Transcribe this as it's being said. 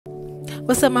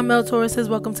What's up, my male Tauruses?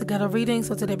 Welcome to Ghetto Reading.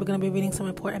 So today we're going to be reading some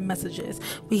important messages.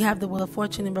 We have the Wheel of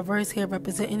Fortune in reverse here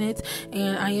representing it,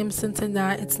 and I am sensing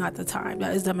that it's not the time.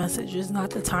 That is the message. It's not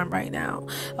the time right now.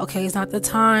 Okay, it's not the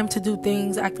time to do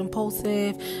things, act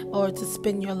impulsive, or to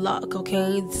spin your luck.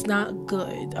 Okay, it's not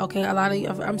good. Okay,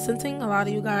 I'm sensing a lot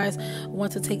of you guys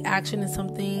want to take action in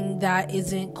something that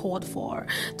isn't called for.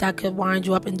 That could wind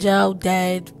you up in jail,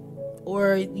 dead,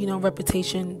 or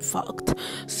reputation fucked.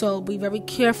 So be very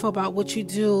careful about what you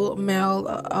do, male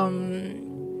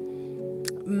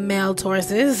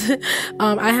Tauruses.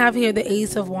 I have here the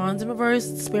Ace of Wands in reverse.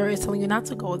 Spirit is telling you not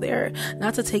to go there,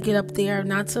 not to take it up there,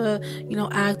 not to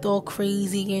act all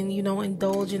crazy and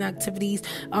indulge in activities.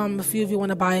 A few of you want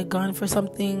to buy a gun for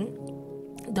something.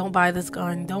 Don't buy this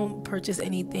gun. Don't purchase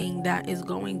anything that is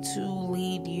going to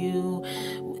lead you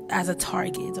as a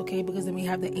target, okay? Because then we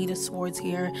have the Eight of Swords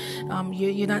here.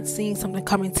 You're not seeing something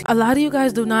coming. A lot of you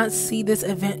guys do not see this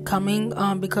event coming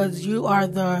because you are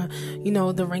the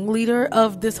ringleader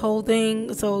of this whole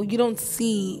thing. So you don't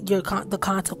see the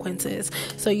consequences.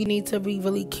 So you need to be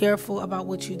really careful about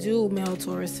what you do, male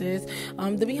Tauruses.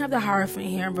 Then we have the Hierophant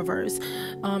here in reverse.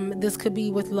 This could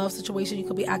be with love situation. You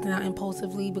could be acting out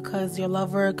impulsively because your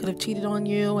lover could have cheated on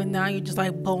you, and now you're just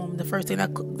like, boom, the first thing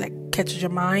that catches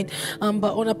your mind.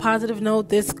 But on a positive note,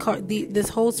 this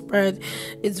whole spread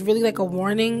is really like a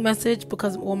warning message,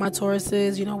 because all my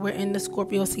Tauruses, we're in the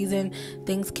Scorpio season.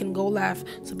 Things can go left,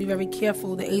 so be very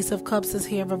careful. The Ace of Cups is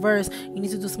here in reverse. You need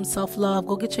to do some self-love.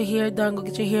 Go get your hair done, go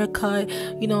get your hair cut,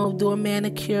 do a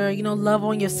manicure, love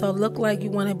on yourself, look like you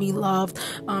want to be loved,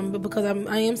 because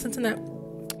I am sensing that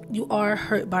you are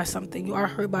hurt by something. You are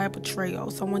hurt by a betrayal.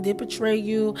 Someone did betray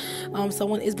you.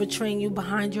 Someone is betraying you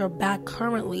behind your back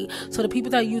currently. So the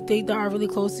people that you think that are really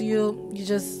close to you, you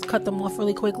just cut them off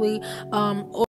really quickly.